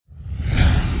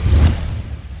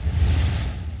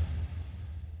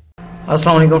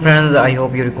Assalamu alaikum friends, I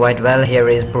hope you're quite well. Here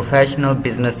is professional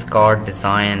business card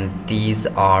design. These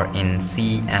are in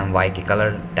CMYK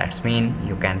color, that's mean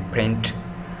you can print.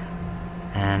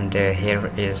 And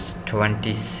here is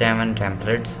 27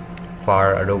 templates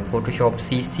for Adobe Photoshop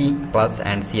CC plus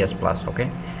and CS plus. Okay,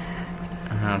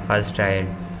 first I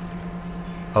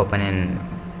open in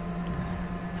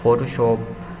Photoshop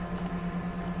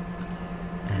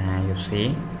and you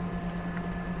see,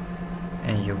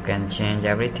 and you can change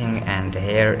everything, and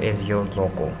here is your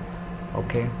logo.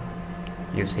 Okay,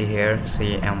 you see here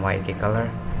CMYK color.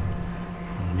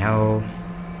 No,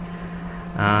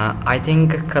 I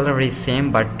think color is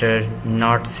same, but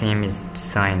not same is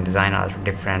design are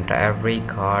different. Every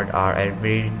card or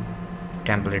every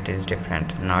template is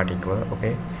different, not equal.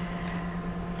 Okay,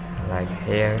 like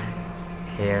here,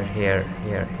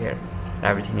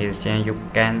 everything is changed. You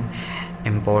can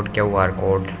import QR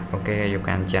code. Okay, you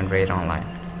can generate online.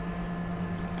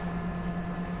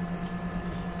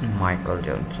 Michael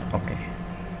Johnson. Okay,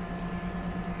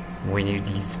 we need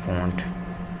this font.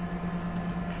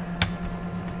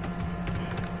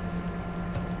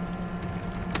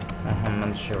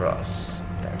 Muhammad Shiraz,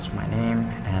 that's my name,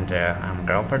 and I'm a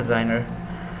graphic designer.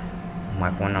 My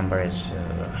phone number is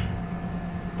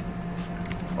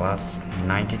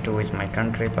 +92 is my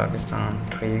country, Pakistan.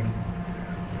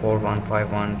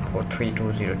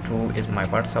 34151 is my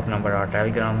WhatsApp number or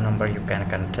Telegram number. You can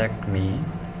contact me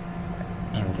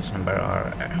in this number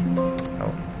or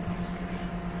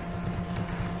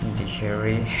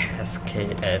Sheri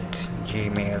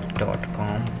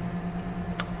sk@gmail.com,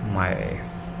 my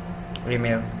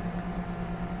email,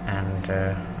 and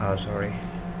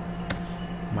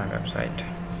my website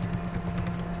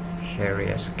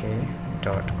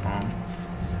sherisk.com.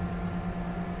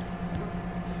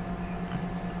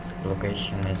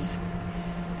 Location is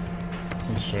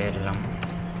Jhelum,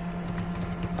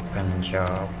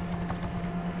 Punjab,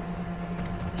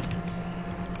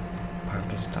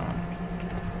 Pakistan.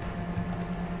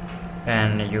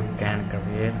 And you can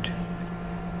create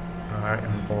or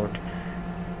import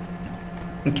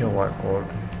QR code,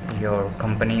 your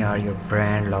company or your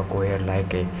brand logo here,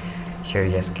 like a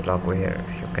Sheri logo here.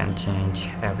 You can change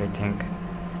everything.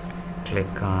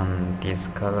 Click on this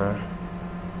color.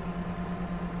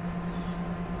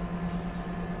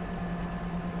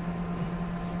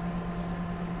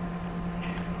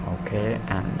 Okay,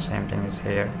 and same thing is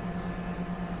here.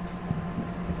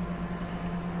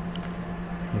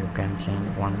 You can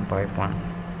change one by one.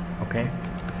 Okay,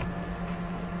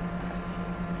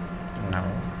 now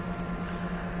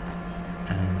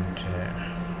and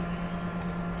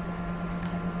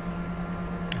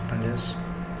open this.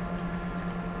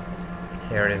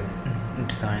 Here is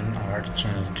design are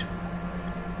changed.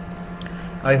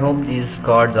 I hope these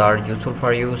cards are useful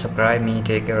for you. Subscribe me.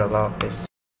 Take care. Allah Hafiz.